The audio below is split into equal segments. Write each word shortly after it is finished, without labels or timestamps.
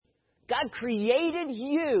God created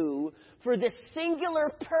you for this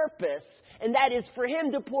singular purpose, and that is for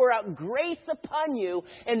Him to pour out grace upon you,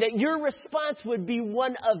 and that your response would be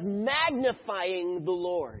one of magnifying the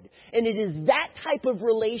Lord. And it is that type of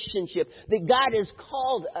relationship that God has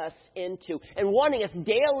called us into and wanting us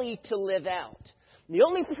daily to live out. The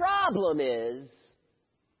only problem is,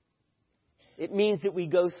 it means that we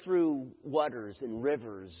go through waters and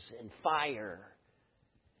rivers and fire,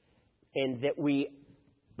 and that we,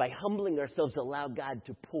 by humbling ourselves, allow God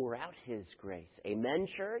to pour out His grace. Amen,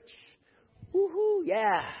 church? Woohoo,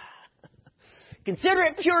 yeah. Consider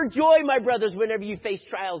it pure joy, my brothers, whenever you face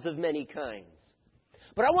trials of many kinds.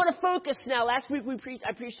 But I want to focus now. Last week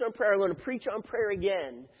I preached on prayer. I want to preach on prayer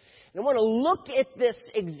again. And I want to look at this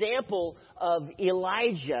example of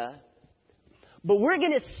Elijah. But we're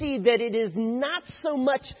going to see that it is not so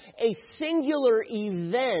much a singular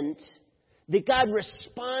event that God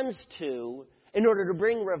responds to in order to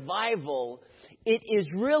bring revival. It is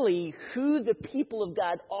really who the people of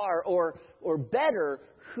God are, or better,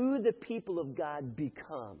 who the people of God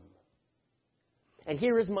become. And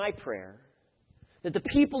here is my prayer. That the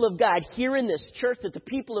people of God here in this church, that the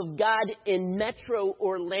people of God in Metro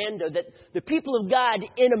Orlando, that the people of God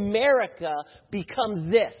in America become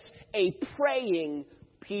this, a praying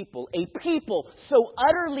people. A people so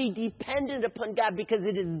utterly dependent upon God because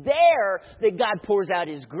it is there that God pours out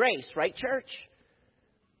His grace. Right, church?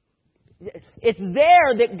 It's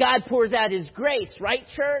there that God pours out His grace. Right,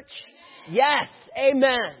 church? Yes.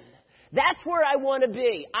 Amen. That's where I want to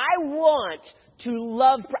be. I want to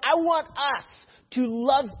love prayer. I want us to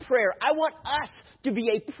love prayer. I want us to be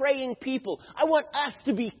a praying people. I want us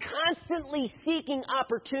to be constantly seeking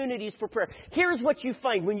opportunities for prayer. Here's what you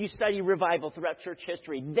find when you study revival throughout church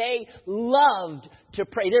history. They loved to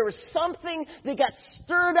pray. There was something that got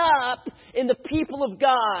stirred up in the people of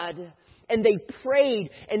God, and they prayed,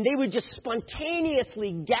 and they would just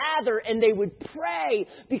spontaneously gather, and they would pray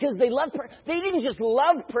because they loved prayer. They didn't just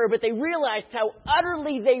love prayer, but they realized how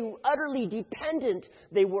utterly dependent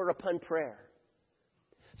they were upon prayer.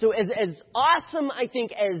 So as awesome, I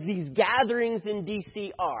think, as these gatherings in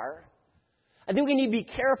D.C. are, I think we need to be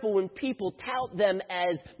careful when people tout them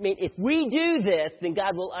as, if we do this, then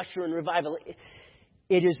God will usher in revival.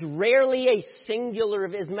 It is rarely a singular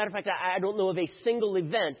event. As a matter of fact, I don't know of a single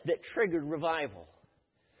event that triggered revival.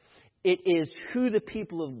 It is who the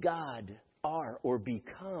people of God are or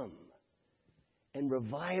become. And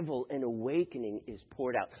revival and awakening is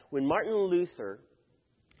poured out. When Martin Luther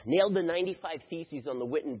nailed the 95 Theses on the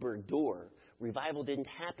Wittenberg door, revival didn't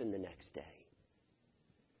happen the next day.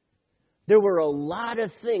 There were a lot of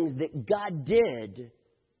things that God did,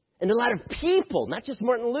 and a lot of people, not just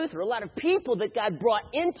Martin Luther, a lot of people that God brought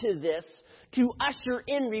into this to usher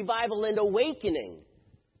in revival and awakening.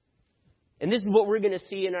 And this is what we're going to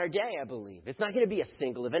see in our day, I believe. It's not going to be a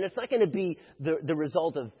single event. It's not going to be the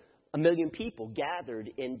result of 1 million people gathered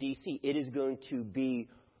in D.C. It is going to be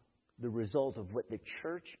the result of what the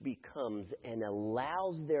church becomes and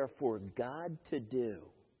allows, therefore, God to do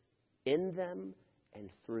in them and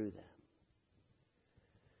through them.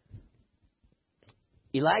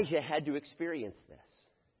 Elijah had to experience this.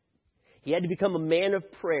 He had to become a man of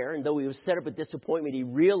prayer, and though he was set up with disappointment, he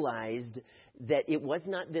realized that it was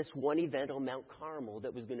not this one event on Mount Carmel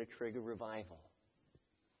that was going to trigger revival.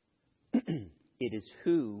 It is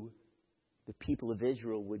who the people of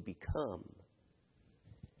Israel would become.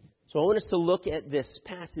 So I want us to look at this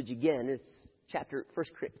passage again. It's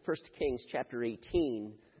 1 Kings chapter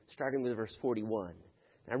 18, starting with verse 41. And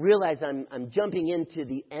I realize I'm jumping into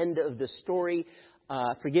the end of the story.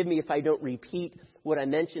 Forgive me if I don't repeat what I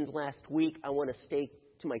mentioned last week. I want to stay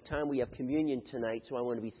to my time. We have communion tonight, so I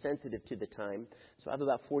want to be sensitive to the time. So I have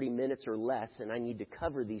about 40 minutes or less, and I need to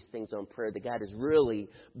cover these things on prayer that God has really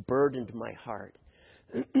burdened my heart.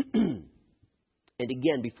 And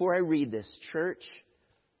again, before I read this, church,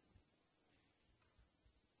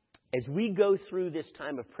 as we go through this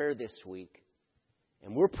time of prayer this week,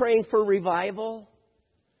 and we're praying for revival,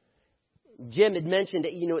 Jim had mentioned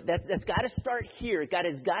that, that's got to start here. God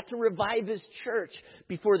has got to revive His church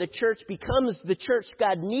before the church becomes the church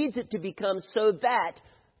God needs it to become so that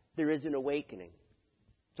there is an awakening.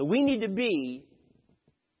 So we need to be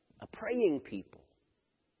a praying people.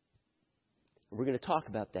 We're going to talk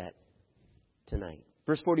about that tonight.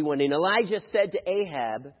 Verse 41, and Elijah said to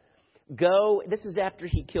Ahab, go, this is after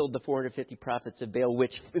he killed the 450 prophets of Baal,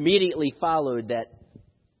 which immediately followed that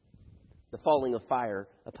the falling of fire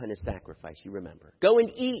upon his sacrifice, you remember. Go and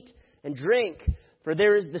eat and drink, for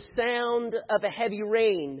there is the sound of a heavy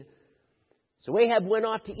rain. So Ahab went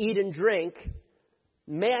off to eat and drink.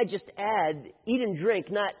 May I just add, eat and drink,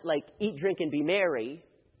 not like eat, drink, and be merry.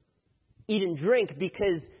 eat and drink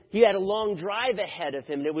because he had a long drive ahead of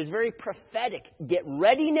him. And it was very prophetic. Get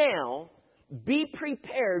ready now. Be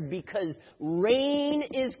prepared because rain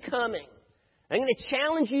is coming. I'm going to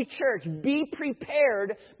challenge you, church. Be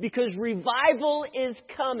prepared because revival is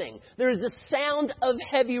coming. There is a sound of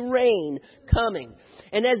heavy rain coming.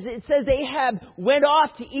 And as it says, Ahab went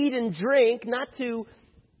off to eat and drink, not to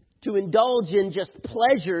indulge in just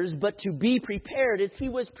pleasures, but to be prepared. As he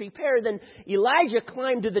was prepared, then Elijah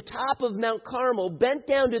climbed to the top of Mount Carmel, bent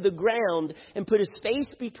down to the ground, and put his face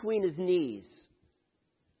between his knees.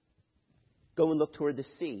 Go and look toward the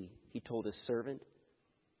sea, he told his servant.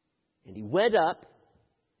 And he went up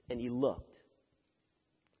and he looked.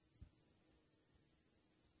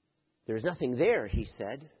 There's nothing there, he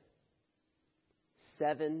said.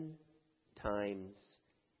 7 times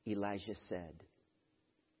Elijah said,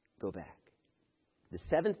 go back. The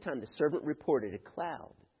 7th time the servant reported a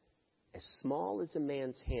cloud as small as a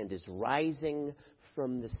man's hand is rising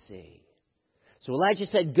from the sea. So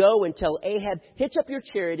Elijah said, go and tell Ahab, hitch up your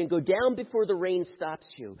chariot and go down before the rain stops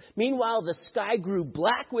you. Meanwhile, the sky grew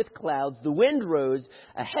black with clouds. The wind rose.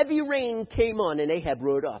 A heavy rain came on, and Ahab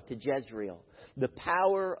rode off to Jezreel. The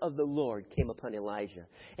power of the Lord came upon Elijah.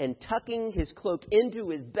 And tucking his cloak into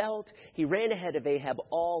his belt, he ran ahead of Ahab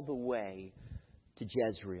all the way to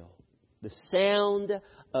Jezreel. The sound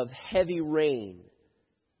of heavy rain.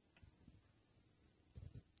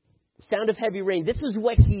 The sound of heavy rain. This is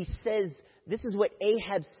what he says. This is what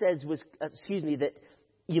Ahab says was, that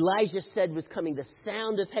Elijah said was coming, the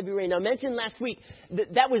sound of heavy rain. Now, I mentioned last week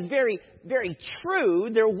that was very, very true.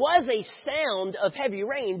 There was a sound of heavy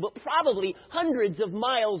rain, but probably hundreds of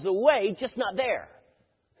miles away, just not there.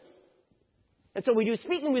 And so we do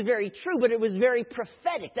speaking was very true, but it was very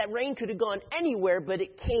prophetic. That rain could have gone anywhere, but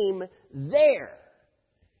it came there.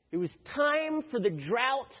 It was time for the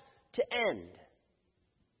drought to end.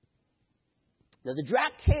 Now, the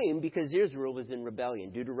drought came because Israel was in rebellion.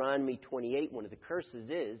 Deuteronomy 28, one of the curses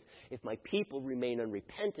is, if my people remain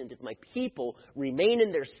unrepentant, if my people remain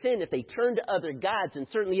in their sin, if they turn to other gods, and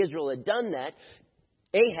certainly Israel had done that,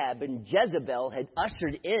 Ahab and Jezebel had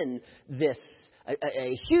ushered in this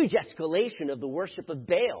a huge escalation of the worship of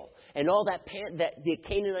Baal and all that the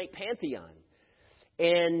Canaanite pantheon.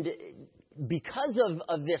 And because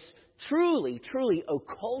of this truly, truly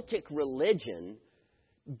occultic religion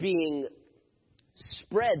being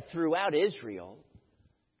spread throughout Israel,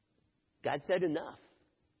 God said, enough.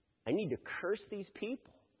 I need to curse these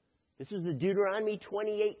people. This was the Deuteronomy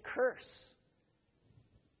 28 curse.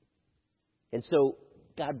 And so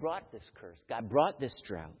God brought this curse. God brought this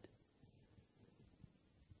drought.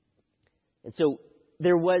 And so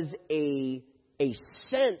there was a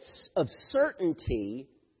sense of certainty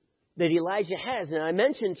that Elijah has. And I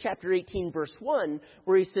mentioned chapter 18, verse 1,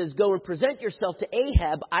 where he says, go and present yourself to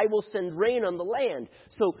Ahab. I will send rain on the land.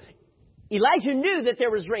 So Elijah knew that there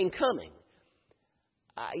was rain coming.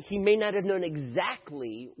 He may not have known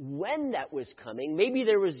exactly when that was coming. Maybe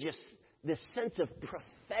there was just this sense of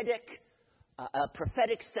prophetic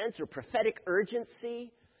sense or prophetic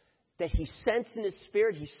urgency that he sensed in his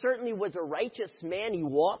spirit. He certainly was a righteous man. He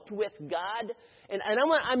walked with God. And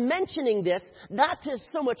I'm mentioning this not to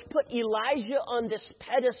so much put Elijah on this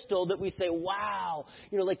pedestal that we say, wow,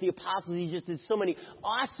 like the apostles, he just did so many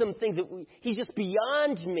awesome things. He's just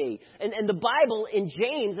beyond me. And the Bible in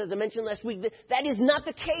James, as I mentioned last week, that is not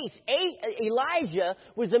the case. Elijah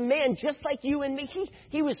was a man just like you and me.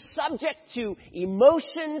 He was subject to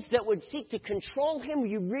emotions that would seek to control him.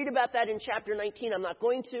 You read about that in chapter 19. I'm not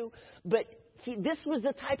going to. But this was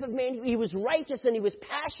the type of man. He was righteous and he was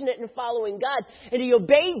passionate in following God. And he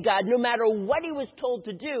obeyed God no matter what he was told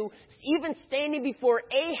to do. Even standing before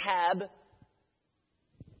Ahab,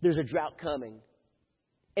 there's a drought coming.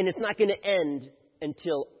 And it's not going to end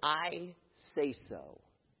until I say so.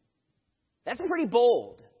 That's pretty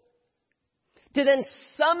bold. To then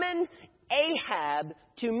summon Ahab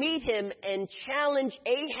to meet him and challenge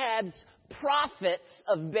Ahab's prophets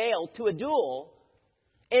of Baal to a duel.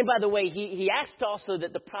 And by the way, he asked also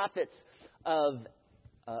that the prophets of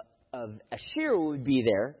Asherah would be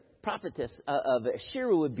there. Prophetess of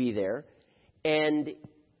Asherah would be there. And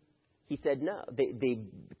he said no.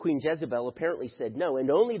 Queen Jezebel apparently said no. And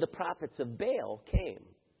only the prophets of Baal came.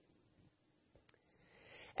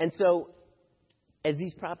 And so, as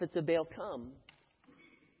these prophets of Baal come,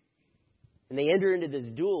 and they enter into this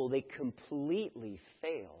duel, they completely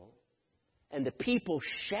fail. And the people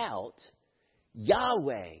shout,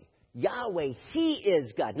 Yahweh, Yahweh, He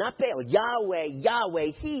is God. Not Baal. Yahweh,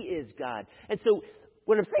 Yahweh, He is God. And so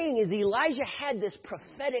what I'm saying is Elijah had this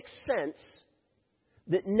prophetic sense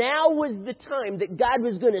that now was the time that God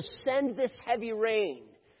was going to send this heavy rain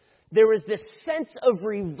There was this sense of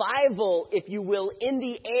revival, if you will, in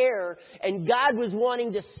the air, and God was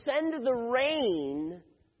wanting to send the rain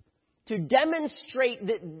to demonstrate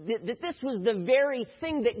that this was the very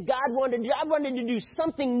thing that God wanted to do. God wanted to do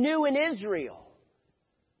something new in Israel.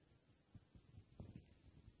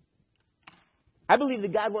 I believe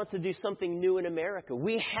that God wants to do something new in America.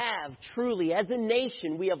 We have truly, as a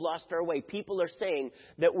nation, we have lost our way. People are saying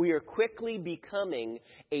that we are quickly becoming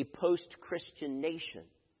a post-Christian nation.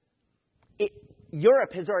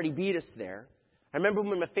 Europe has already beat us there. I remember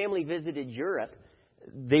when my family visited Europe,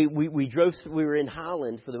 we were in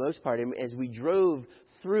Holland for the most part, and as we drove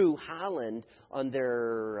through Holland on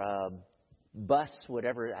their bus,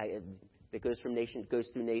 whatever, that goes through nations,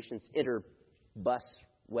 interbus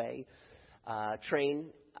way, train,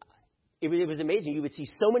 it was amazing. You would see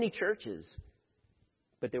so many churches,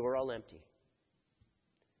 but they were all empty.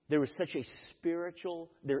 There is such a spiritual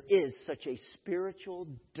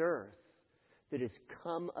dearth that has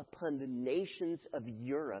come upon the nations of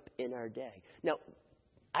Europe in our day. Now,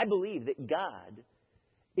 I believe that God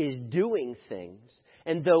is doing things,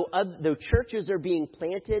 and though churches are being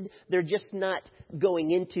planted, they're just not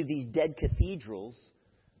going into these dead cathedrals.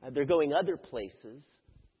 They're going other places.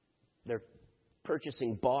 They're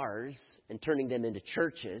purchasing bars and turning them into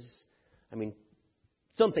churches. I mean,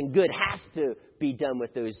 something good has to be done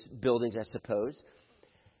with those buildings, I suppose.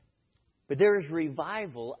 But there is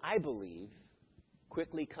revival, I believe,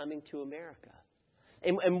 quickly coming to America.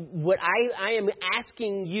 And what I am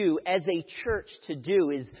asking you as a church to do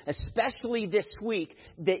is, especially this week,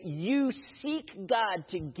 that you seek God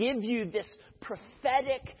to give you this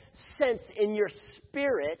prophetic sense in your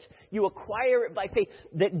spirit. You acquire it by faith,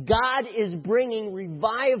 that God is bringing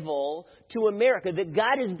revival to America, that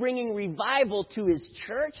God is bringing revival to His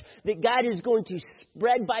church, that God is going to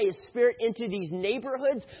spread by His Spirit into these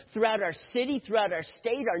neighborhoods, throughout our city, throughout our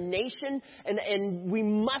state, our nation, and we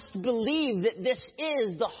must believe that this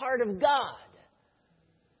is the heart of God.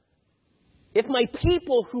 If my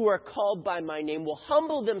people who are called by my name will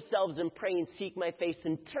humble themselves and pray and seek my face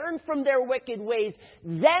and turn from their wicked ways,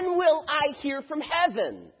 then will I hear from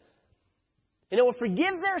heaven. And I will forgive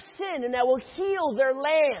their sin and I will heal their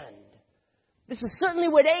land. This is certainly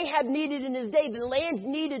what Ahab needed in his day. The land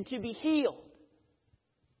needed to be healed.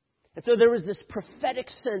 And so there was this prophetic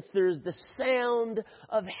sense. There's the sound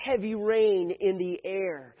of heavy rain in the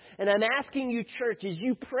air. And I'm asking you, church, as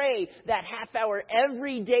you pray that half hour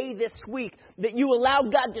every day this week, that you allow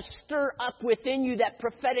God to stir up within you that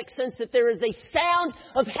prophetic sense that there is a sound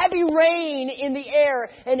of heavy rain in the air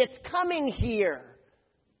and it's coming here.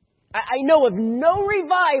 I know of no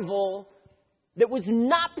revival that was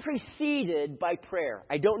not preceded by prayer.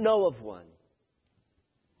 I don't know of one.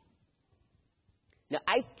 Now,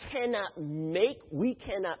 we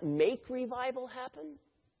cannot make revival happen,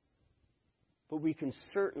 but we can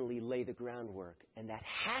certainly lay the groundwork, and that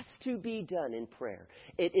has to be done in prayer.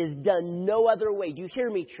 It is done no other way. Do you hear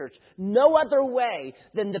me, church? No other way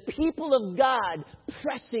than the people of God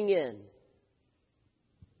pressing in.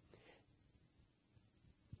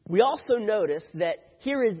 We also notice that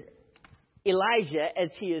here is Elijah as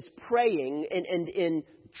he is praying and in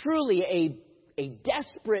truly a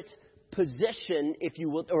desperate position, if you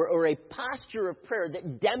will, or a posture of prayer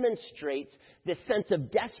that demonstrates this sense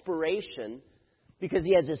of desperation because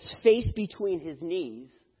he has his face between his knees.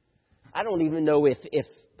 I don't even know if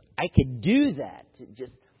I could do that.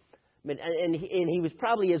 And he was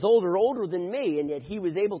probably as older than me, and yet he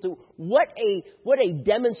was able to. What a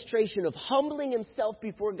demonstration of humbling himself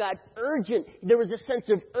before God. Urgent. There was a sense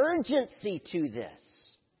of urgency to this.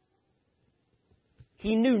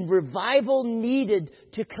 He knew revival needed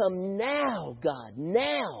to come now, God,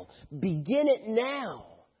 now. Begin it now.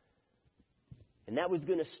 And that was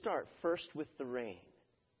going to start first with the rain.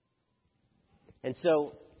 And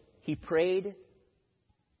so he prayed.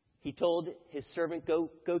 He told his servant, go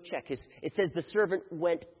check. It says the servant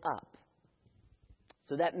went up.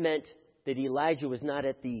 So that meant that Elijah was not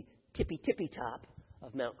at the tippy top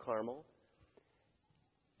of Mount Carmel.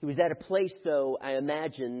 He was at a place, though, I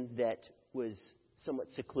imagine, that was somewhat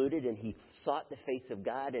secluded, and he sought the face of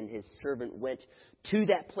God, and his servant went to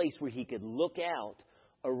that place where he could look out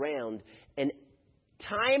around. And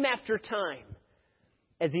time after time,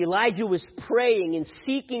 as Elijah was praying and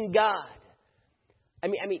seeking God, I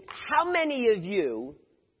mean, how many of you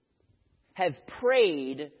have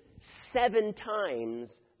prayed 7 times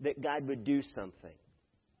that God would do something?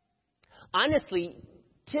 Honestly,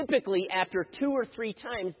 typically after 2 or 3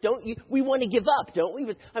 times, we want to give up, don't we?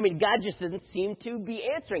 God just doesn't seem to be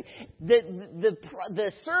answering.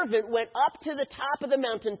 The servant went up to the top of the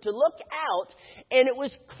mountain to look out, and it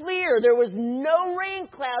was clear there was no rain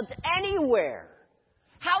clouds anywhere.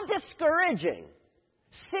 How discouraging.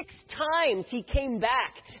 6 times he came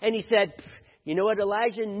back and he said, you know what,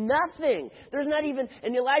 Elijah? Nothing. There's not even,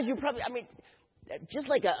 and Elijah probably, just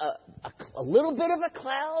like a little bit of a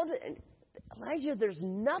cloud. And Elijah, there's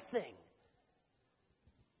nothing.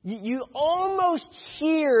 You almost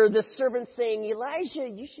hear the servant saying, Elijah,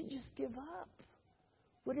 you should just give up.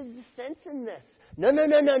 What is the sense in this? No.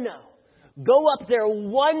 Go up there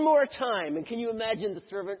one more time. And can you imagine the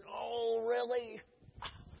servant? Oh, really?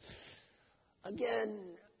 Again?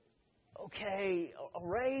 Okay, all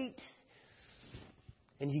right.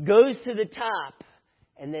 And he goes to the top,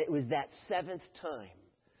 and it was that 7th time.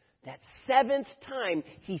 That 7th time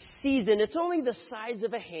he sees, and it's only the size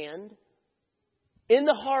of a hand, in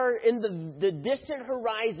the distant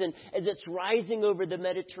horizon as it's rising over the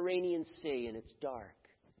Mediterranean Sea, and it's dark.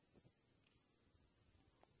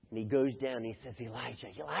 And he goes down and he says,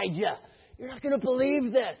 Elijah, you're not going to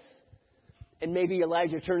believe this. And maybe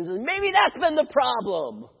Elijah turns and says, maybe that's been the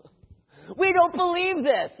problem. We don't believe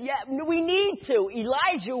this. Yeah, we need to.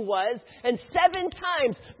 Elijah was. And 7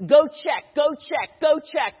 times, go check,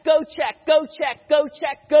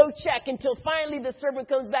 until finally the servant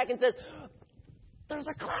comes back and says, there's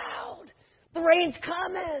a cloud. The rain's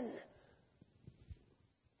coming.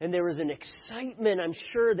 And there was an excitement, I'm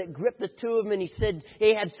sure, that gripped the two of them. And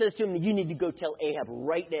Ahab says to him, you need to go tell Ahab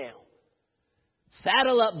right now.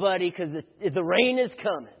 Saddle up, buddy, because the rain is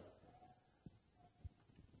coming.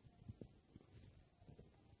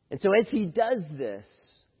 And so as he does this,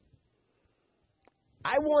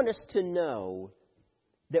 I want us to know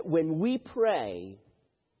that when we pray,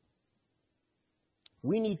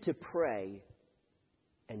 we need to pray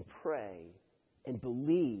and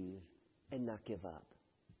believe and not give up.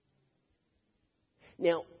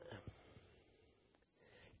 Now,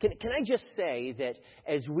 can I just say that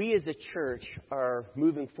as we as a church are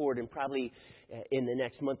moving forward, and probably in the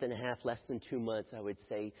next month and a half, less than 2 months, I would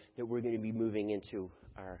say that we're going to be moving into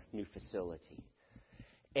our new facility.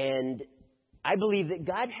 And I believe that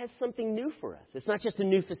God has something new for us. It's not just a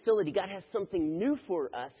new facility. God has something new for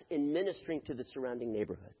us in ministering to the surrounding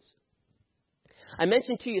neighborhoods. I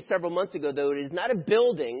mentioned to you several months ago, though, it is not a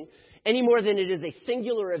building any more than it is a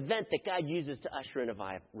singular event that God uses to usher in a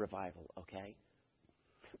revival, okay?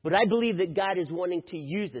 But I believe that God is wanting to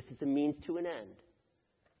use this as a means to an end.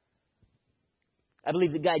 I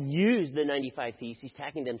believe that God used the 95 Thieves. He's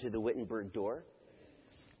tacking them to the Wittenberg door.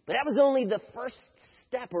 But that was only the first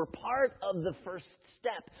step, or part of the first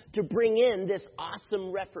step, to bring in this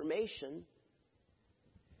awesome reformation.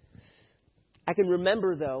 I can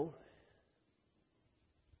remember, though,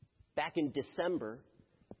 back in December,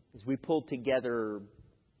 as we pulled together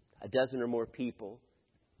a dozen or more people,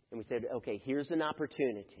 and we said, okay, here's an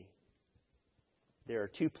opportunity. There are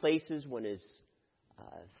 2 places. One is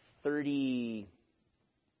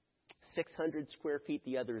 3,600 square feet.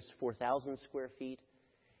 The other is 4,000 square feet.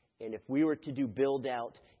 And if we were to do build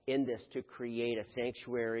out in this to create a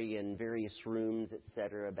sanctuary and various rooms,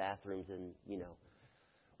 etc., bathrooms, and,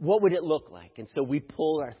 what would it look like? And so we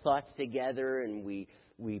pulled our thoughts together, and we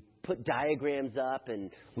put diagrams up,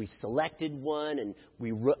 and we selected one, and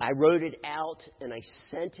I wrote it out, and I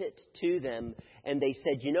sent it to them, and they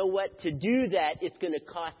said, you know what? To do that, it's going to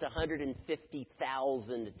cost $150,000.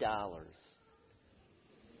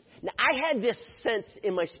 Now, I had this sense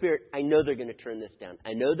in my spirit, I know they're going to turn this down.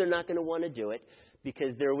 I know they're not going to want to do it,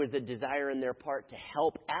 because there was a desire in their part to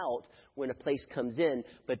help out when a place comes in,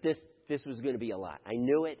 but this was going to be a lot. I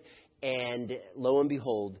knew it, and lo and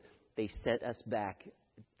behold, they sent us back.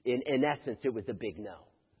 In essence, it was a big no.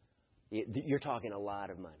 You're talking a lot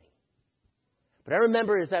of money. But I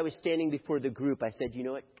remember as I was standing before the group, I said, you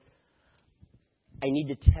know what? I need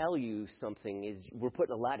to tell you something. We're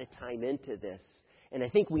putting a lot of time into this, and I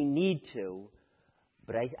think we need to.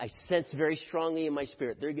 But I sense very strongly in my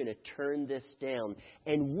spirit, they're going to turn this down.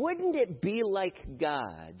 And wouldn't it be like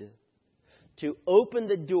God to open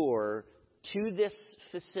the door to this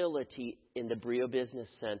facility in the Brio Business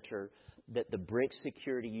Center that the Brink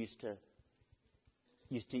Security used to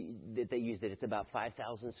that they used it. It's about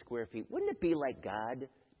 5,000 square feet. Wouldn't it be like God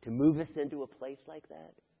to move us into a place like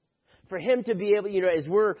that? for Him to be able, as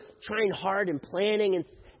we're trying hard and planning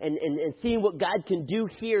and seeing what God can do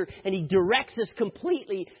here, and He directs us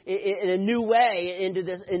completely in a new way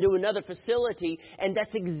into another facility, and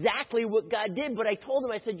that's exactly what God did. But I told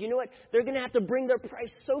him, I said, you know what? They're going to have to bring their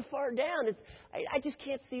price so far down. I just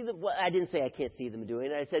can't see them. Well, I didn't say I can't see them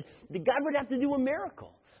doing it. I said God would have to do a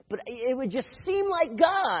miracle. But it would just seem like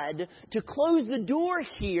God to close the door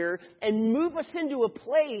here and move us into a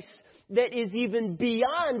place that is even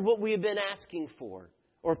beyond what we have been asking for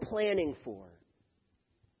or planning for.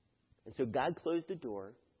 And so God closed the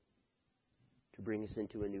door to bring us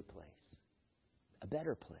into a new place, a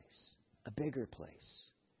better place, a bigger place.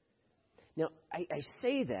 Now, I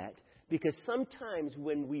say that because sometimes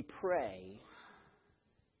when we pray,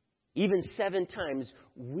 even 7 times,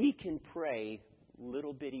 we can pray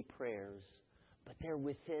little bitty prayers, but they're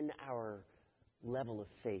within our level of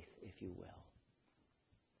faith, if you will.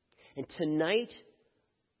 And tonight,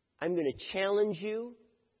 I'm going to challenge you.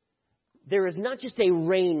 There is not just a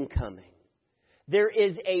rain coming. There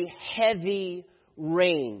is a heavy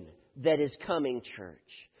rain that is coming, church.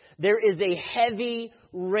 There is a heavy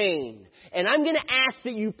rain. And I'm going to ask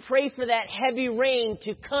that you pray for that heavy rain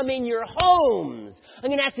to come in your homes. I'm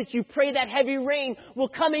going to ask that you pray that heavy rain will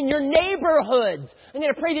come in your neighborhoods. I'm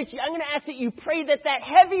going to ask that you pray that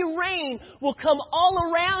heavy rain will come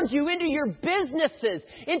all around you, into your businesses,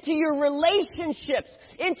 into your relationships,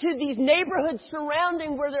 into these neighborhoods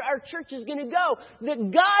surrounding where our church is going to go.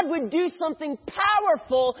 That God would do something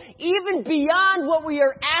powerful even beyond what we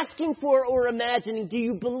are asking for or imagining. Do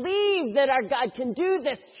you believe that our God can do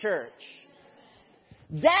this, church?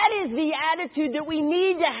 That is the attitude that we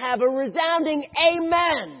need to have, a resounding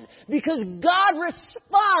amen. Because God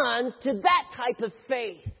responds to that type of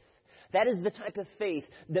faith. That is the type of faith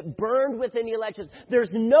that burned within Elijah. There's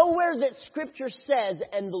nowhere that Scripture says,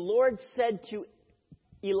 and the Lord said to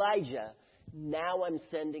Elijah, now I'm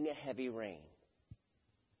sending a heavy rain.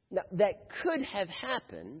 Now, that could have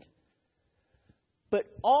happened, but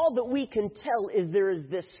all that we can tell is there is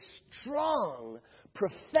this strong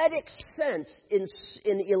prophetic sense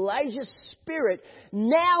in Elijah's spirit.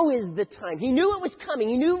 Now is the time. He knew it was coming.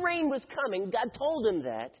 He knew rain was coming. God told him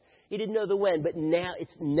that. He didn't know the when, but now,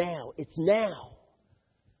 it's now. It's now.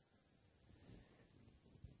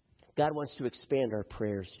 God wants to expand our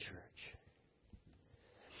prayers, church.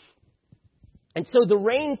 And so the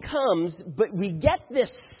rain comes, but we get this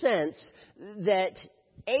sense that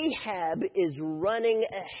Ahab is running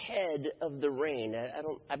ahead of the rain.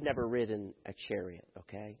 I've never ridden a chariot,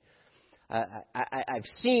 okay? I've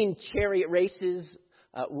seen chariot races.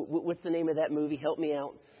 What's the name of that movie? Help me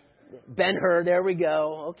out. Ben-Hur, there we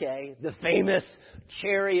go. Okay. The famous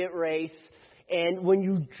chariot race. And when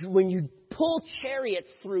you pull chariots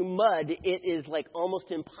through mud, it is like almost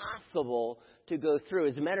impossible to go through.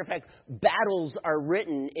 As a matter of fact, battles are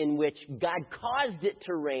written in which God caused it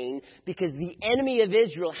to rain because the enemy of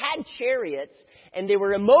Israel had chariots and they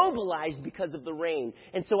were immobilized because of the rain.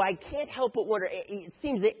 And so I can't help but wonder, it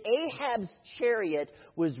seems that Ahab's chariot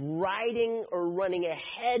was riding or running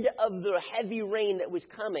ahead of the heavy rain that was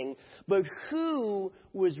coming. But who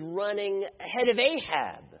was running ahead of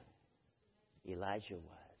Ahab? Elijah was.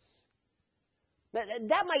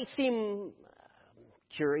 That might seem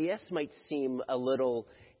curious, might seem a little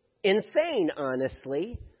insane,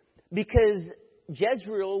 honestly, because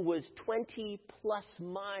Jezreel was 20 plus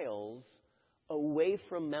miles away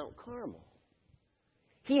from Mount Carmel.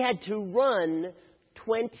 He had to run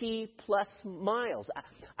 20 plus miles.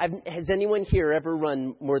 Has anyone here ever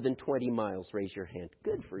run more than 20 miles? Raise your hand.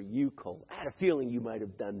 Good for you, Cole. I had a feeling you might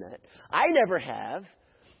have done that. I never have.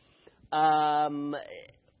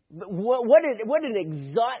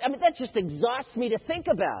 That just exhausts me to think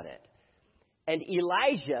about it. And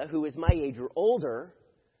Elijah, who is my age or older,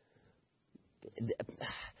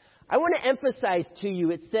 I want to emphasize to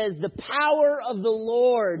you, it says the power of the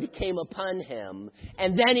Lord came upon him,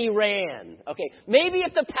 and then he ran. Okay, maybe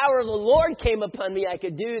if the power of the Lord came upon me, I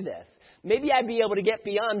could do this. Maybe I'd be able to get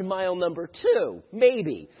beyond mile number 2.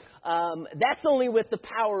 Maybe. That's only with the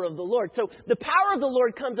power of the Lord. So the power of the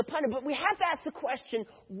Lord comes upon him. But we have to ask the question,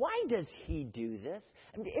 why does he do this?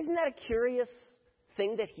 I mean, isn't that a curious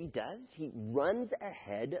thing that he does? He runs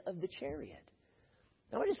ahead of the chariot.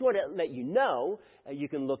 Now, I just want to let you know, you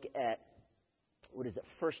can look at,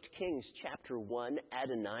 1 Kings chapter 1.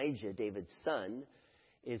 Adonijah, David's son,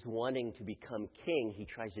 is wanting to become king. He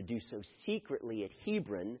tries to do so secretly at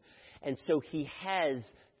Hebron. And so he has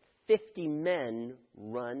 50 men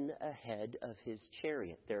run ahead of his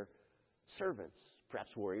chariot. They're servants, perhaps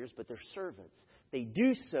warriors, but they're servants. They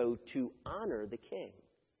do so to honor the king.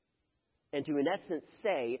 And to, in essence,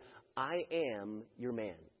 say, I am your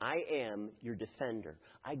man. I am your defender.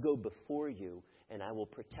 I go before you and I will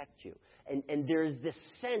protect you. And there's this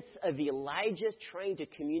sense of Elijah trying to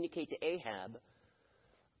communicate to Ahab,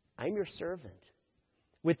 I'm your servant.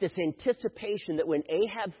 With this anticipation that when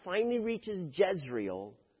Ahab finally reaches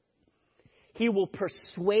Jezreel, he will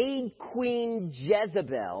persuade Queen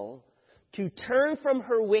Jezebel to turn from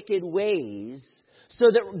her wicked ways so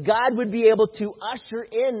that God would be able to usher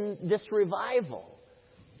in this revival.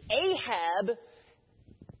 Ahab,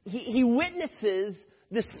 he witnesses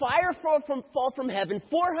this fire fall from heaven.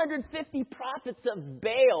 450 prophets of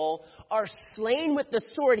Baal are slain with the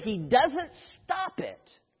sword. He doesn't stop it.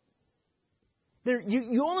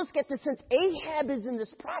 You almost get the sense Ahab is in this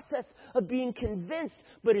process of being convinced.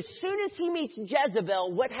 But as soon as he meets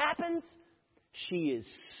Jezebel, what happens? She is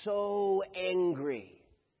so angry.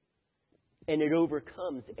 And it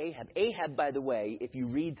overcomes Ahab. Ahab, by the way, if you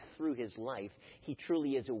read through his life, he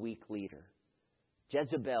truly is a weak leader.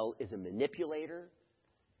 Jezebel is a manipulator,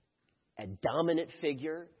 a dominant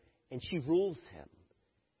figure, and she rules him.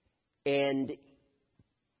 And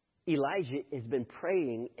Elijah has been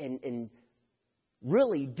praying and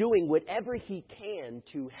really doing whatever he can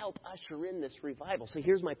to help usher in this revival. So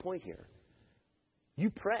here's my point here. You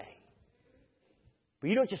pray. But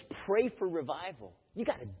you don't just pray for revival. You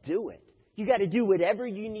got to do it. You got to do whatever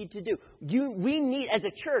you need to do. We need, as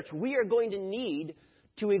a church, we are going to need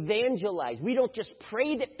to evangelize. We don't just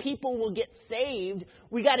pray that people will get saved.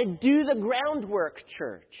 We got to do the groundwork,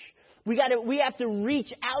 church. We have to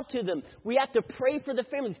reach out to them. We have to pray for the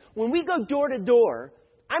families. When we go door to door,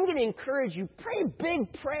 I'm going to encourage you, pray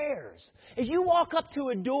big prayers. As you walk up to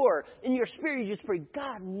a door, in your spirit, you just pray,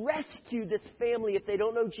 God, rescue this family if they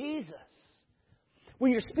don't know Jesus.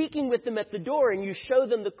 When you're speaking with them at the door and you show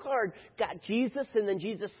them the card, got Jesus, and then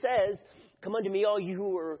Jesus says, come unto me, all you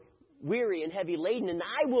who are weary and heavy laden, and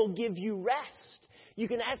I will give you rest. You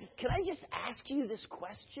can ask, can I just ask you this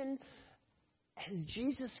question? Has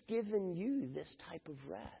Jesus given you this type of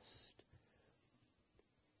rest?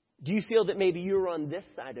 Do you feel that maybe you're on this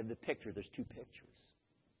side of the picture? There's two pictures.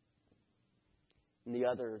 And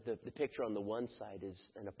the picture on the one side is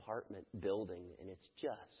an apartment building, and it's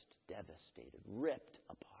just devastated, ripped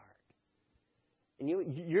apart. And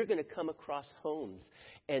you're going to come across homes,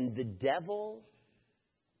 and the devil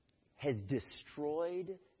has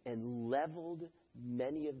destroyed and leveled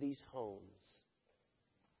many of these homes.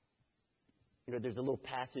 You know, there's a little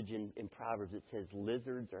passage in Proverbs that says,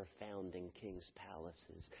 lizards are found in king's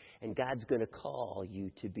palaces. And God's going to call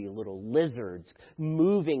you to be little lizards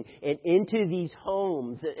moving and into these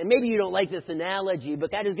homes. And maybe you don't like this analogy,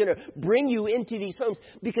 but God is going to bring you into these homes.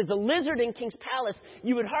 Because the lizard in king's palace,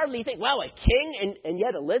 you would hardly think, wow, a king and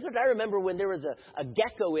yet a lizard? I remember when there was a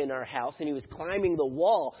gecko in our house and he was climbing the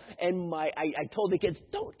wall. And I told the kids,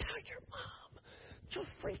 don't tell your mom. She'll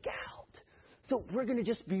freak out. So we're going to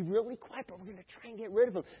just be really quiet, but we're going to try and get rid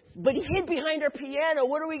of him. But he hid behind our piano.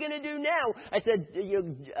 What are we going to do now? I said,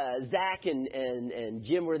 Zach and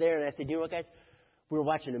Jim were there, and I said, you know what, guys? We were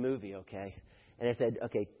watching a movie, okay? And I said,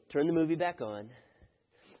 okay, turn the movie back on,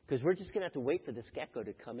 because we're just going to have to wait for this gecko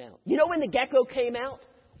to come out. You know when the gecko came out?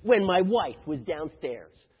 When my wife was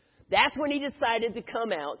downstairs. That's when he decided to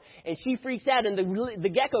come out, and she freaks out, and the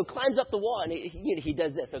gecko climbs up the wall, and he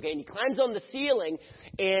does this, okay? And he climbs on the ceiling,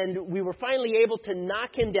 and we were finally able to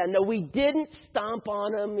knock him down. No, we didn't stomp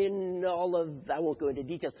on him in I won't go into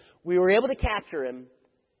details. We were able to capture him,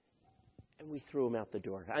 and we threw him out the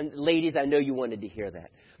door. And ladies, I know you wanted to hear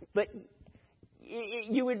that. But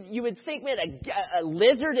you would think, man, a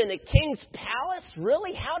lizard in a king's palace?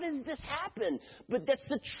 Really? How does this happen? But that's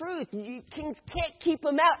the truth. Kings can't keep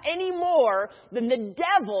them out any more than the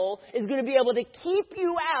devil is going to be able to keep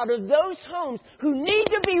you out of those homes who need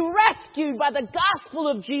to be rescued by the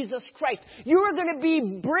gospel of Jesus Christ. You are going to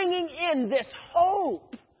be bringing in this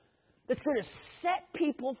hope that's going to set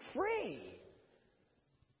people free.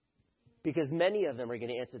 Because many of them are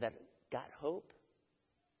going to answer that, got hope?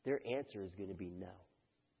 Their answer is going to be no.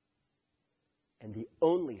 And the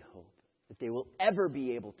only hope that they will ever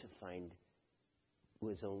be able to find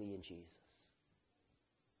was only in Jesus.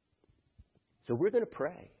 So we're going to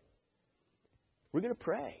pray. We're going to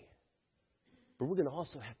pray. But we're going to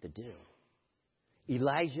also have to do.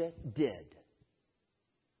 Elijah did.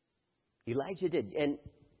 Elijah did. And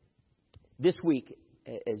this week,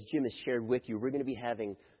 as Jim has shared with you, we're going to be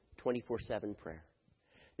having 24/7 prayer.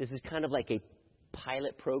 This is kind of like a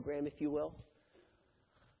pilot program, if you will.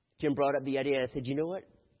 Jim brought up the idea, and I said, you know what?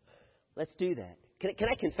 Let's do that. Can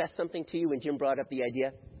I confess something to you? When Jim brought up the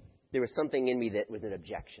idea, there was something in me that was an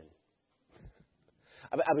objection.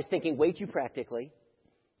 I was thinking way too practically,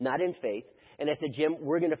 not in faith. And at the gym,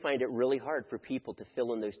 we're going to find it really hard for people to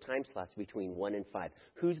fill in those time slots between 1 and 5.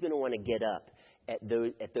 Who's going to want to get up at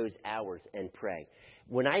those hours and pray?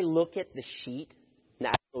 When I look at the sheet, now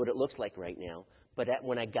I don't know what it looks like right now, but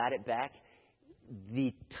when I got it back,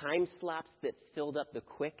 the time slots that filled up the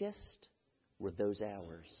quickest were those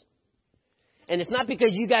hours. And it's not because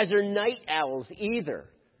you guys are night owls either.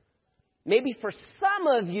 Maybe for some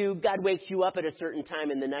of you, God wakes you up at a certain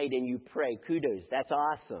time in the night and you pray. Kudos. That's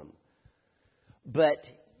awesome. But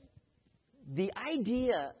the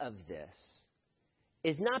idea of this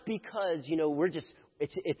is not because, we're just,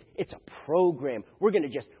 it's a program. We're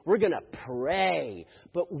going to pray.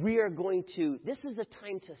 But this is a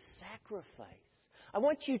time to sacrifice. I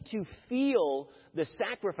want you to feel the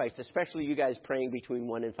sacrifice, especially you guys praying between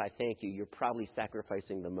 1 and 5. Thank you. You're probably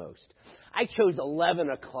sacrificing the most. I chose 11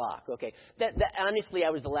 o'clock. Okay. Honestly, I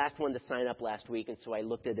was the last one to sign up last week, and so I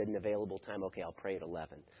looked at an available time. Okay, I'll pray at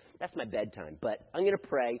 11. That's my bedtime. But I'm going to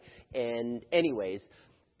pray, and anyways,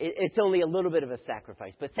 it's only a little bit of a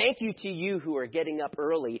sacrifice. But thank you to you who are getting up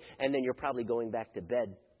early, and then you're probably going back to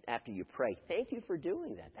bed after you pray. Thank you for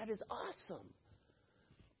doing that. That is awesome.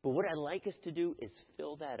 But what I'd like us to do is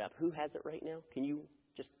fill that up. Who has it right now? Can you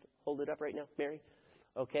just hold it up right now, Mary?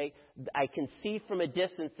 Okay. I can see from a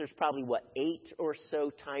distance there's probably, 8 or so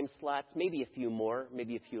time slots, maybe a few more,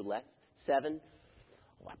 maybe a few less. 7.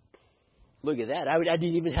 Look at that. I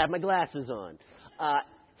didn't even have my glasses on.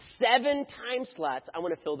 7 time slots. I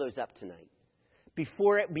want to fill those up tonight.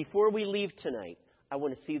 Before we leave tonight, I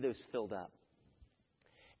want to see those filled up.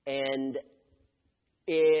 And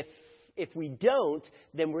if we don't,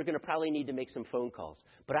 then we're going to probably need to make some phone calls.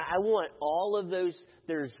 But I want all of those.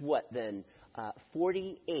 There's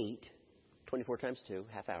 48, 24 times 2,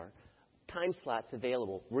 half hour, time slots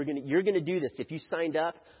available. You're going to do this. If you signed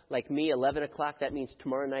up like me, 11 o'clock, that means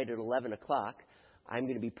tomorrow night at 11 o'clock, I'm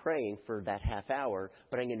going to be praying for that half hour,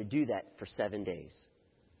 but I'm going to do that for 7 days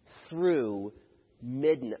through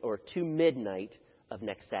midnight or to midnight of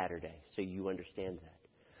next Saturday. So you understand that.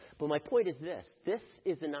 But my point is this. This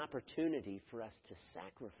is an opportunity for us to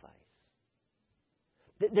sacrifice.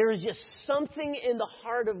 There is just something in the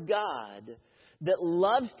heart of God that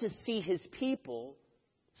loves to see His people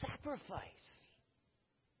sacrifice.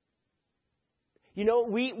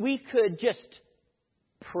 We could just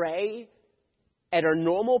pray at our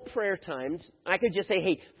normal prayer times. I could just say,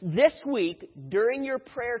 hey, this week, during your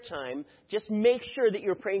prayer time, just make sure that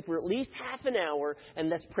you're praying for at least half an hour, and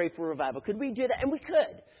let's pray for revival. Could we do that? And we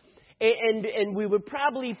could. And we would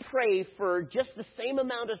probably pray for just the same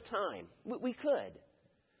amount of time. We could.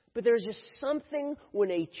 But there's just something when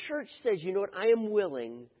a church says, you know what, I am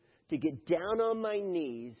willing to get down on my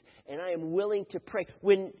knees and I am willing to pray.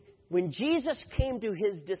 When Jesus came to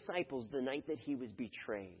His disciples the night that He was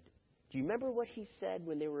betrayed, do you remember what He said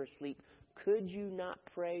when they were asleep? Could you not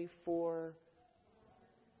pray for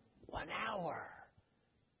 1 hour?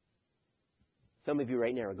 Some of you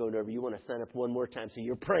right now are going over, you want to sign up one more time, so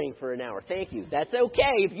you're praying for an hour. Thank you. That's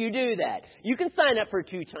okay if you do that. You can sign up for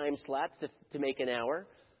 2 time slots to make an hour.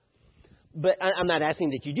 But I'm not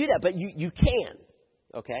asking that you do that, but you can.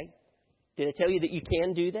 Okay? Did I tell you that you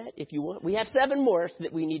can do that if you want? We have 7 more so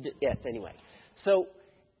that we need to... Yes, anyway. So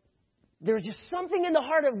there's just something in the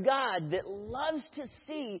heart of God that loves to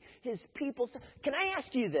see His people... Can I ask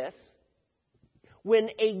you this? When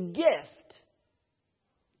a gift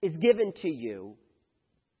is given to you,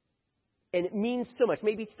 and it means so much.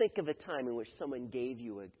 Maybe think of a time in which someone gave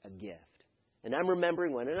you a gift. And I'm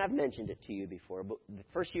remembering one, and I've mentioned it to you before, but the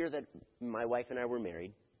first year that my wife and I were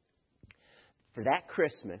married, for that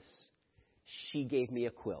Christmas, she gave me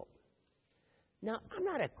a quilt. Now, I'm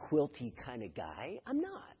not a quilty kind of guy. I'm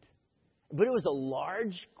not. But it was a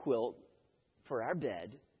large quilt for our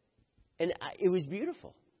bed, and it was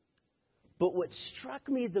beautiful. But what struck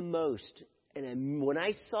me the most, and when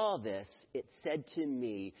I saw this, it said to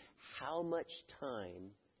me how much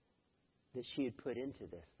time that she had put into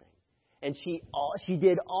this thing. And she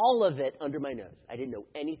did all of it under my nose. I didn't know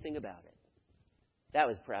anything about it. That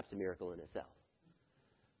was perhaps a miracle in itself.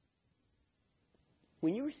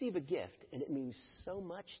 When you receive a gift and it means so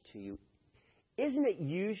much to you, isn't it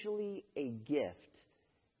usually a gift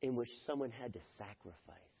in which someone had to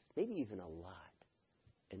sacrifice, maybe even a lot,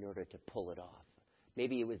 in order to pull it off?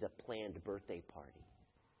 Maybe it was a planned birthday party.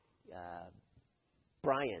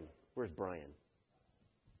 Brian, where's Brian?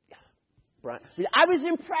 Brian. I was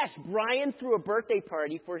impressed. Brian threw a birthday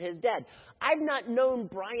party for his dad. I've not known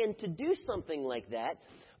Brian to do something like that,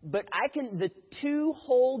 but the 2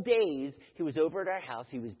 whole days he was over at our house,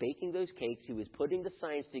 he was baking those cakes, he was putting the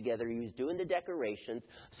signs together, he was doing the decorations.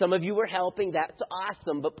 Some of you were helping. That's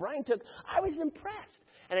awesome. But I was impressed.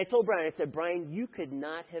 And I told Brian, I said, Brian, you could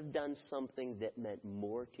not have done something that meant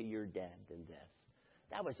more to your dad than this.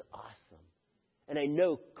 That was awesome. And I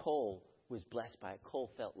know Cole was blessed by it. Cole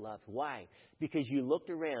felt loved. Why? Because you looked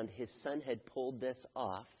around, his son had pulled this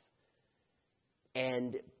off.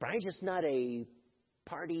 And Brian's just not a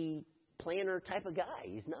party planner type of guy.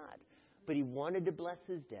 He's not. But he wanted to bless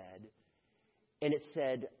his dad. And it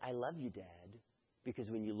said, I love you, Dad. Because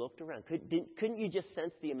when you looked around, couldn't you just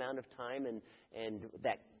sense the amount of time and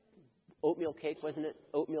that oatmeal cake, wasn't it?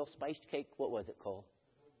 Oatmeal spiced cake? What was it, Cole?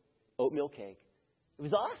 Oatmeal cake. It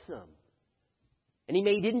was awesome. And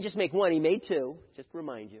he didn't just make one, he made two, just to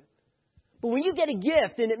remind you. But when you get a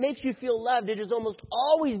gift and it makes you feel loved, it is almost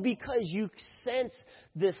always because you sense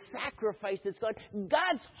the sacrifice that's gone.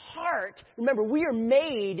 God's heart, remember, we are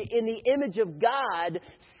made in the image of God.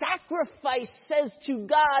 Sacrifice says to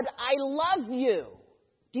God, I love you.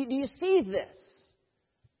 Do you see this?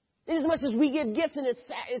 Inasmuch as we give gifts and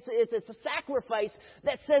it's a sacrifice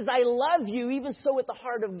that says, I love you, even so at the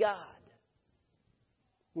heart of God.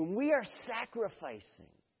 When we are sacrificing,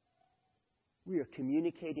 we are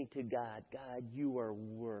communicating to God, God, you are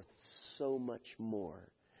worth so much more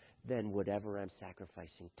than whatever I'm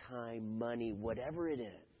sacrificing. Time, money, whatever it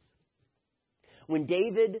is. When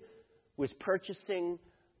David was purchasing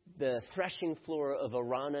the threshing floor of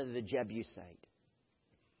Araunah the Jebusite,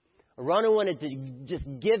 Araunah wanted to just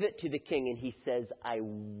give it to the king, and he says, I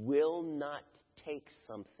will not take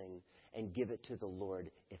something and give it to the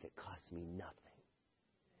Lord if it costs me nothing.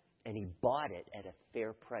 And he bought it at a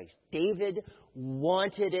fair price. David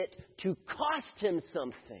wanted it to cost him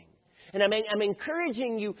something. And I'm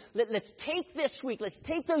encouraging you, let's take this week, let's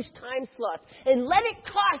take those time slots and let it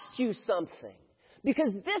cost you something.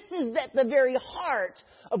 Because this is at the very heart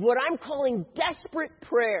of what I'm calling desperate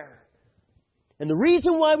prayer. And the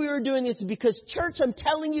reason why we were doing this is because, church, I'm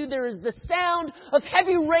telling you, there is the sound of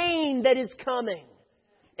heavy rain that is coming.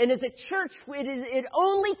 And as a church, it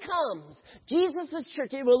only comes, Jesus'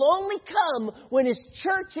 church, it will only come when His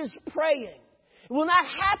church is praying. It will not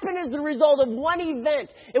happen as a result of one event.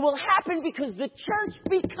 It will happen because the church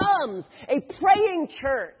becomes a praying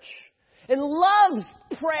church and loves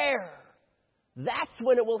prayer. That's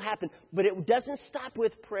when it will happen. But it doesn't stop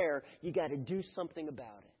with prayer. You got to do something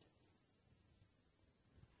about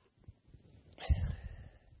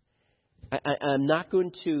it. I'm not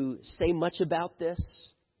going to say much about this.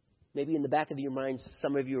 Maybe in the back of your minds,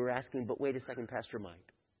 some of you are asking, but wait a second, Pastor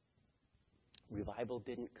Mike. Revival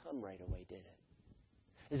didn't come right away, did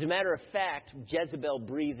it? As a matter of fact, Jezebel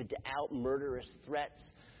breathed out murderous threats,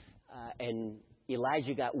 and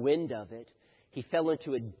Elijah got wind of it. He fell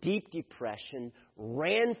into a deep depression,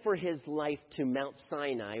 ran for his life to Mount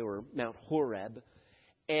Sinai or Mount Horeb,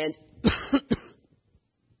 and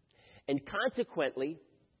and consequently,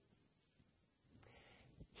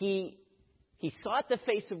 he sought the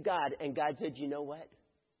face of God, and God said, you know what?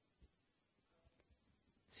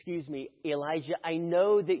 Excuse me, Elijah, I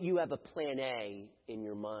know that you have a plan A in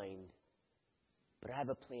your mind, but I have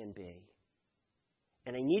a plan B.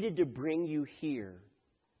 And I needed to bring you here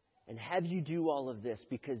and have you do all of this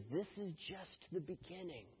because this is just the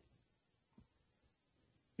beginning.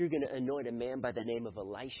 You're going to anoint a man by the name of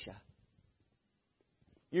Elisha.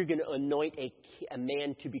 You're going to anoint a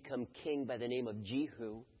man to become king by the name of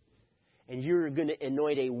Jehu. And you're going to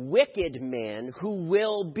anoint a wicked man who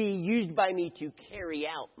will be used by me to carry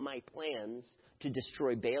out my plans to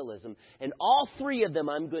destroy Baalism. And all three of them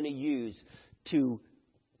I'm going to use to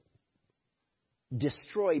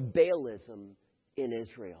destroy Baalism in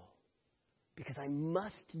Israel. Because I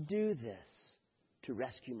must do this to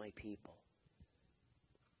rescue my people.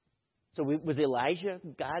 So was Elijah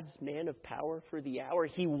God's man of power for the hour?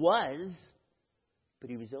 He was, but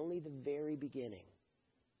he was only the very beginning.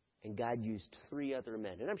 And God used three other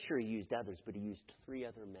men. And I'm sure He used others, but He used three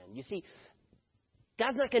other men. You see,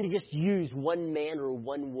 God's not going to just use one man or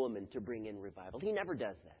one woman to bring in revival. He never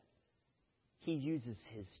does that. He uses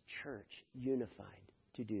His church unified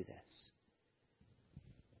to do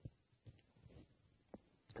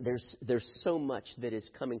this. There's so much that is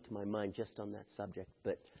coming to my mind just on that subject,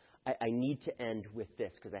 but I need to end with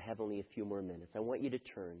this because I have only a few more minutes. I want you to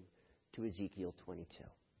turn to Ezekiel 22.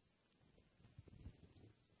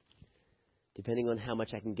 Depending on how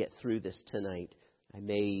much I can get through this tonight, I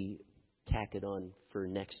may tack it on for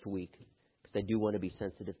next week because I do want to be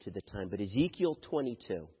sensitive to the time. But Ezekiel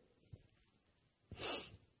 22.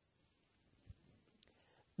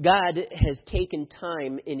 God has taken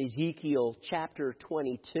time in Ezekiel chapter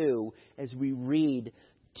 22 as we read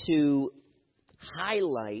to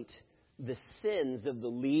highlight the sins of the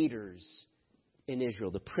leaders in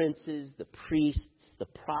Israel, the princes, the priests, the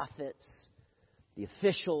prophets, the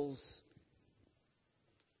officials.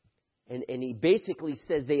 And he basically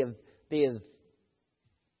says they have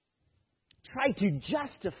tried to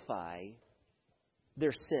justify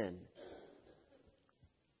their sin.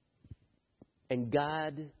 And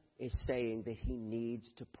God is saying that He needs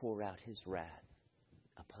to pour out His wrath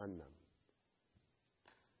upon them.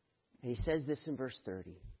 And He says this in verse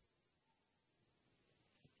 30.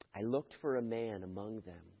 I looked for a man among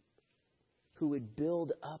them who would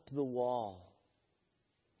build up the wall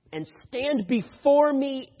and stand before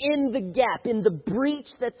me in the gap, in the breach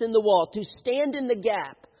that's in the wall, to stand in the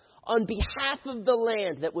gap on behalf of the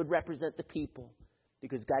land that would represent the people.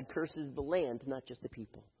 Because God curses the land, not just the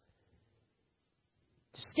people.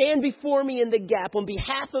 To stand before me in the gap on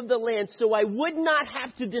behalf of the land so I would not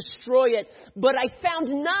have to destroy it, but I found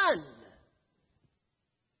none.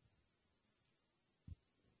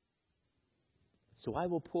 So I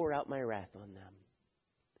will pour out my wrath on them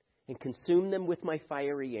and consume them with my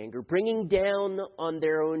fiery anger, bringing down on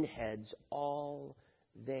their own heads all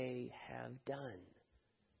they have done,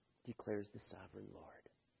 declares the sovereign Lord.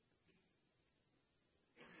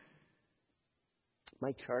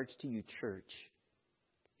 My charge to you, church,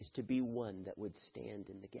 is to be one that would stand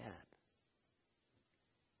in the gap.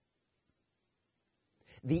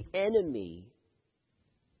 The enemy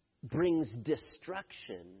brings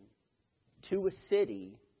destruction to a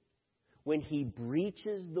city when he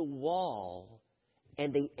breaches the wall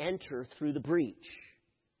and they enter through the breach.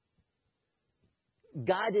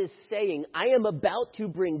 God is saying, I am about to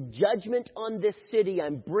bring judgment on this city.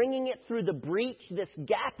 I'm bringing it through the breach, this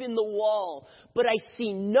gap in the wall. But I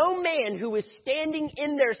see no man who is standing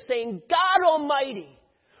in there saying, God Almighty,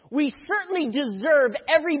 we certainly deserve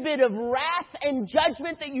every bit of wrath and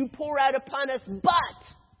judgment that you pour out upon us, but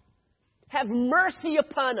have mercy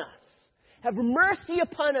upon us. Have mercy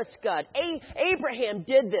upon us, God. Abraham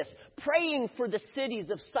did this, praying for the cities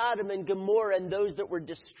of Sodom and Gomorrah and those that were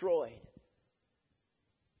destroyed.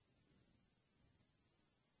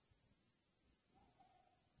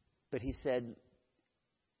 But he said,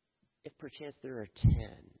 if perchance there are 10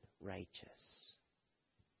 righteous,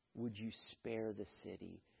 would you spare the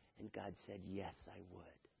city? And God said, yes, I would.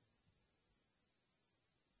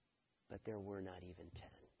 But there were not even 10.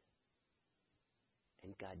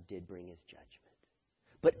 And God did bring His judgment.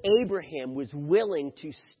 But Abraham was willing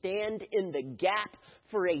to stand in the gap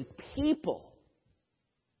for a people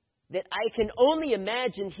that I can only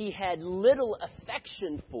imagine he had little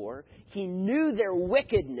affection for. He knew their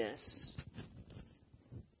wickedness.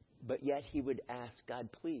 But yet he would ask God,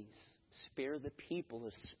 please, spare the people,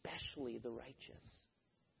 especially the righteous.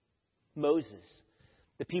 Moses,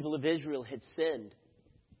 the people of Israel had sinned.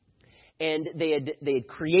 And they had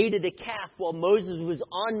created a calf while Moses was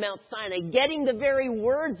on Mount Sinai, getting the very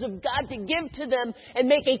words of God to give to them and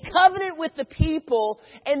make a covenant with the people.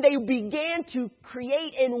 And they began to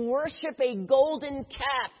create and worship a golden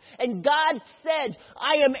calf. And God said,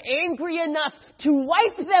 I am angry enough to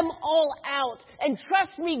wipe them all out. And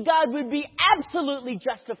trust me, God would be absolutely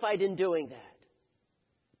justified in doing that.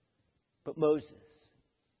 But Moses,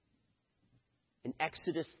 in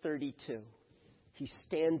Exodus 32, he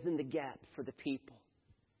stands in the gap for the people.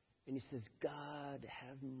 And he says, God,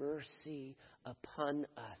 have mercy upon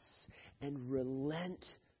us and relent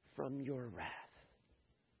from your wrath.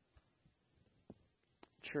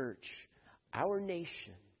 Church, our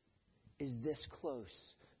nation is this close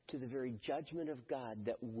to the very judgment of God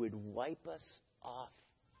that would wipe us off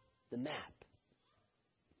the map.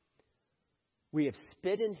 We have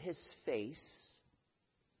spit in His face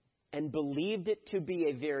and believed it to be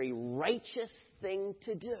a very righteous thing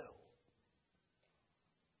to do.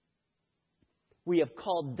 We have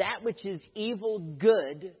called that which is evil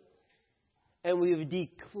good, and we have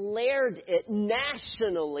declared it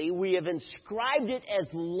nationally. We have inscribed it as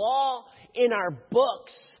law in our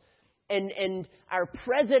books, and our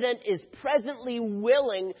president is presently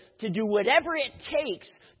willing to do whatever it takes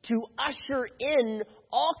to usher in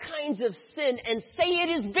all kinds of sin and say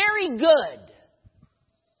it is very good.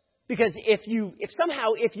 Because if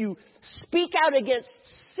you speak out against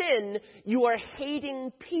sin, you are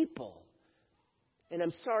hating people. And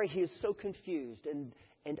I'm sorry, he is so confused.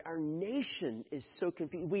 And our nation is so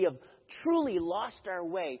confused. We have truly lost our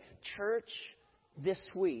way. Church, this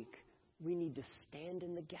week, we need to stand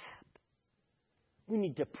in the gap. We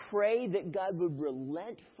need to pray that God would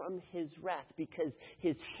relent from His wrath, because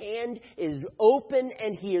His hand is open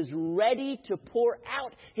and He is ready to pour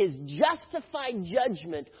out His justified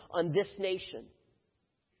judgment on this nation.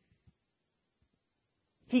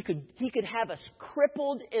 He could have us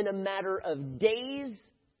crippled in a matter of days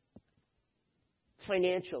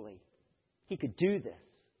financially. He could do this.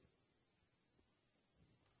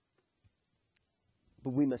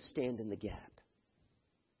 But we must stand in the gap.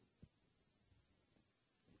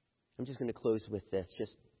 I'm just going to close with this.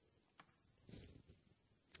 Just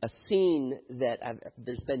a scene that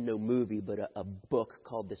there's been no movie, but a book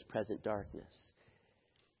called This Present Darkness.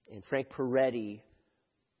 And Frank Peretti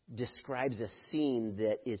describes a scene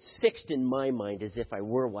that is fixed in my mind as if I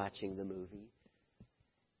were watching the movie.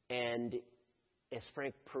 And as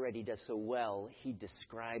Frank Peretti does so well, he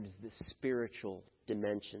describes the spiritual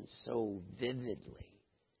dimension so vividly.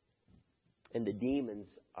 And the demons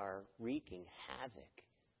are wreaking havoc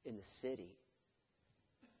in the city.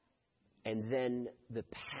 And then the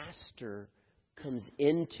pastor comes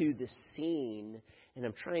into the scene, and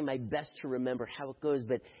I'm trying my best to remember how it goes,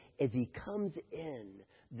 but as he comes in,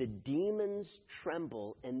 the demons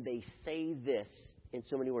tremble and they say this in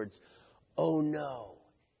so many words, "Oh no,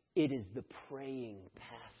 it is the praying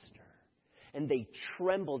pastor." And they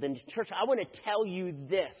trembled. And church, I want to tell you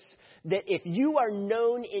this, that if you are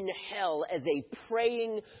known in hell as a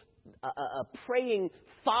praying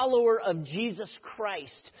follower of Jesus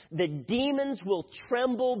Christ, the demons will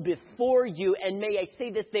tremble before you. And may I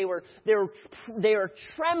say this, they are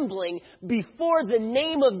trembling before the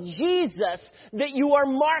name of Jesus that you are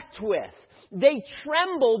marked with. They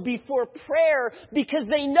tremble before prayer because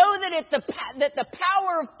they know that the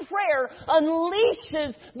power of prayer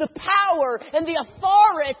unleashes the power and the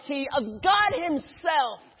authority of God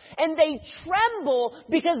Himself. And they tremble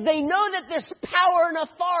because they know that this power and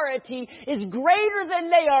authority is greater than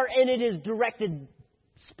they are, and it is directed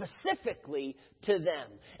specifically to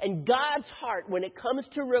them. And God's heart, when it comes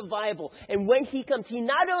to revival, and when He comes, He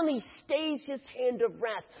not only stays His hand of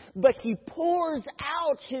wrath, but He pours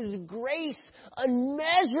out His grace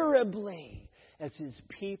unmeasurably as His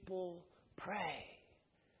people pray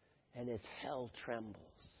and as hell trembles.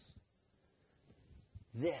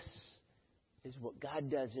 This is what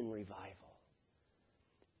God does in revival.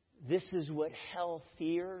 This is what hell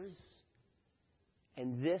fears.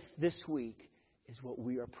 And this week is what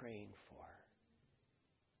we are praying for.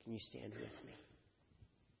 Can you stand with me?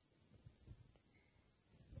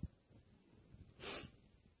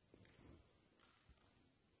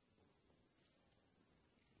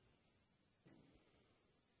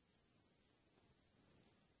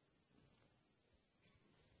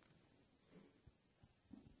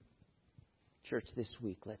 Church, this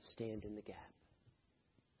week, let's stand in the gap.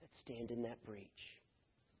 Let's stand in that breach.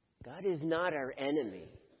 God is not our enemy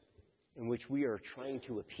in which we are trying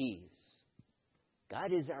to appease.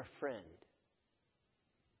 God is our friend.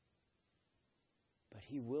 But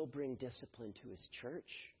He will bring discipline to His church,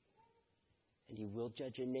 and He will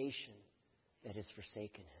judge a nation that has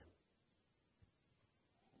forsaken Him.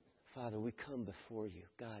 Father, we come before You.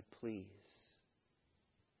 God, please.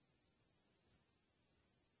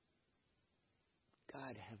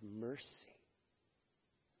 God, have mercy.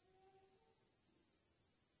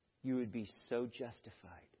 You would be so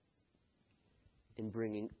justified in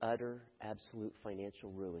bringing utter, absolute financial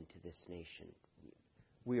ruin to this nation.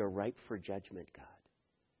 We are ripe for judgment, God.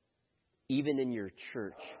 Even in Your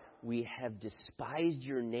church, we have despised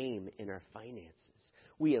Your name in our finances.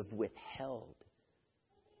 We have withheld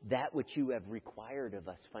that which You have required of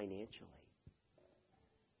us financially.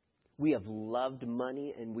 We have loved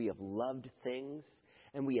money and we have loved things,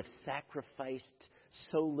 and we have sacrificed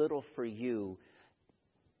so little for You,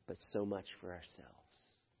 but so much for ourselves.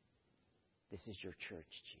 This is Your church,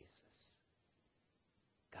 Jesus.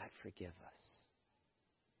 God, forgive us.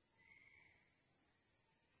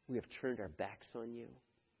 We have turned our backs on You.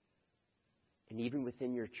 And even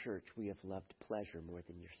within Your church, we have loved pleasure more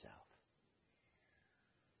than Yourself.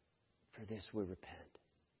 For this we repent.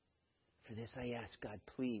 For this I ask, God,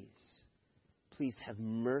 please have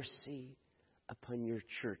mercy upon Your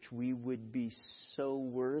church. We would be so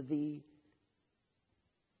worthy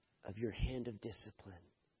of Your hand of discipline.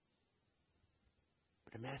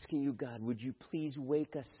 But I'm asking You, God, would You please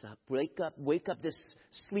wake us up? Wake up this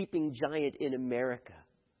sleeping giant in America.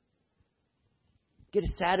 Get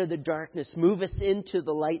us out of the darkness. Move us into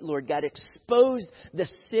the light, Lord God. Expose the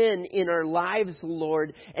sin in our lives,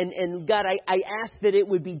 Lord. And God, I ask that it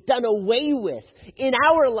would be done away with in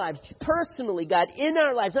our lives, personally, God, in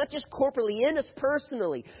our lives, not just corporately, in us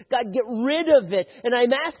personally. God, get rid of it. And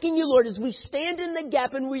I'm asking You, Lord, as we stand in the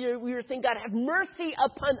gap and we are saying, God, have mercy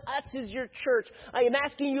upon us as Your church. I am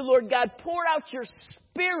asking You, Lord God, pour out Your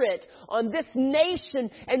Spirit on this nation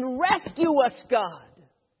and rescue us, God.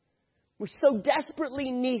 We so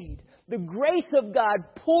desperately need the grace of God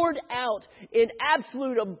poured out in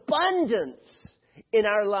absolute abundance in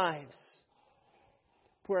our lives.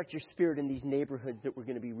 Pour out your Spirit in these neighborhoods that we're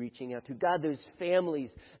going to be reaching out to. God, those families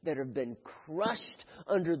that have been crushed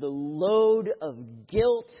under the load of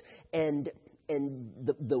guilt and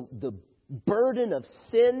the burden of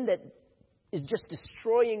sin that is just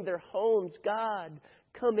destroying their homes. God,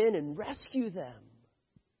 come in and rescue them.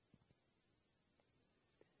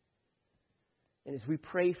 And as we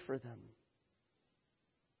pray for them,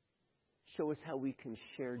 show us how we can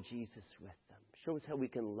share Jesus with them. Show us how we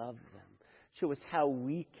can love them. Show us how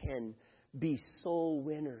we can be soul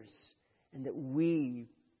winners, and that we,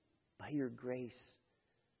 by your grace,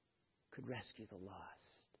 could rescue the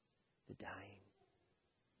lost, the dying.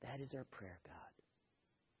 That is our prayer, God.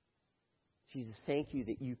 Jesus, thank you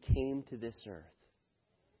that you came to this earth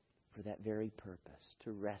for that very purpose,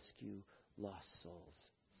 to rescue lost souls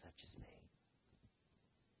such as me.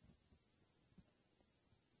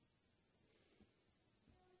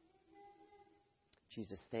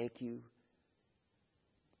 Jesus, thank you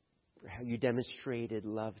for how you demonstrated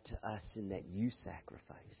love to us in that you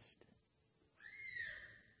sacrificed.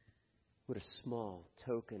 What a small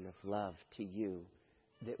token of love to you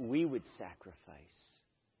that we would sacrifice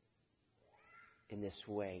in this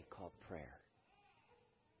way called prayer.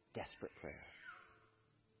 Desperate prayer.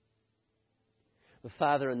 But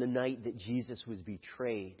Father, on the night that Jesus was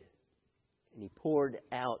betrayed and he poured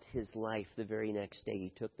out his life, the very next day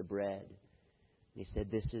he took the bread and he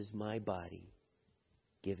said, "This is my body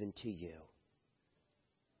given to you.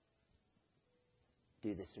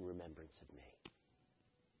 Do this in remembrance of me."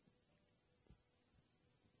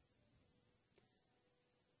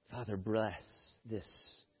 Father, bless this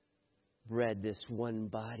bread, this one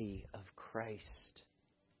body of Christ.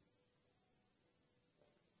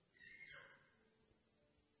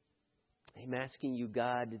 I'm asking you,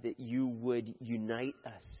 God, that you would unite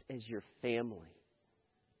us as your family.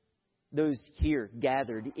 Those here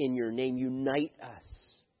gathered in your name, unite us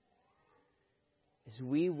as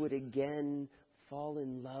we would again fall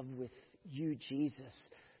in love with you, Jesus,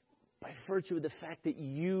 by virtue of the fact that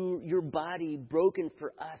your body broken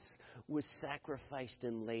for us was sacrificed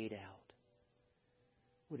and laid out.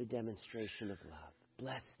 What a demonstration of love.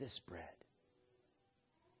 Bless this bread.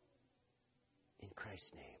 In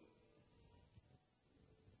Christ's name.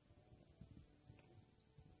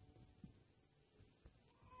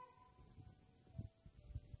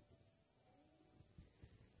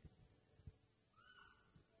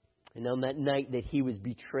 And on that night that he was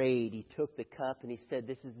betrayed, he took the cup and he said,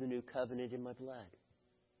 "This is the new covenant in my blood,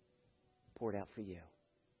 poured out for you."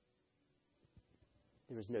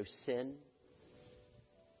 There is no sin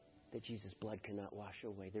that Jesus' blood cannot wash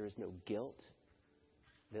away. There is no guilt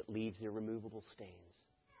that leaves irremovable stains.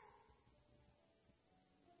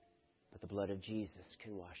 But the blood of Jesus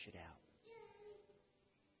can wash it out.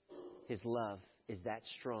 His love is that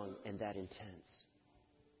strong and that intense.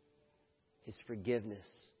 His forgiveness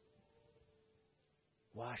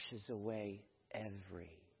washes away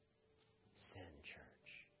every sin,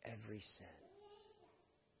 church. Every sin.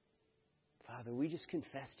 Father, we just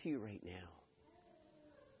confess to you right now.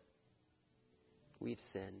 We've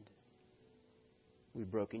sinned.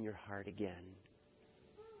 We've broken your heart again.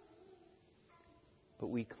 But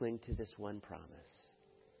we cling to this one promise,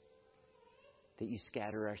 that you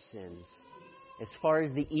scatter our sins as far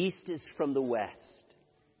as the east is from the west.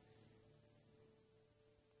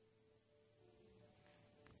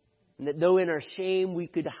 And that though in our shame we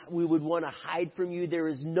would want to hide from you, there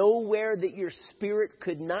is nowhere that your Spirit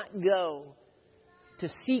could not go to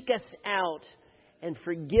seek us out and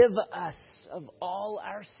forgive us of all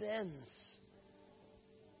our sins.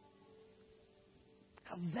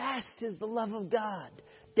 How vast is the love of God,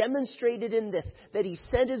 demonstrated in this, that He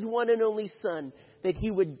sent His one and only Son, that He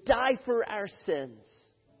would die for our sins.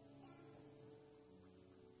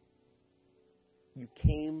 You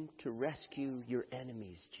came to rescue your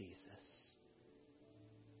enemies, Jesus.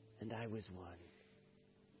 And I was one.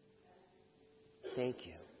 Thank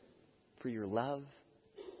you for your love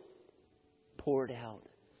poured out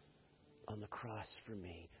on the cross for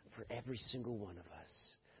me, for every single one of us.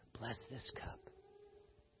 Bless this cup,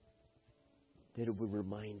 that it would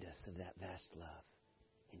remind us of that vast love.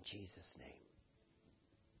 In Jesus' name,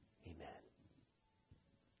 amen.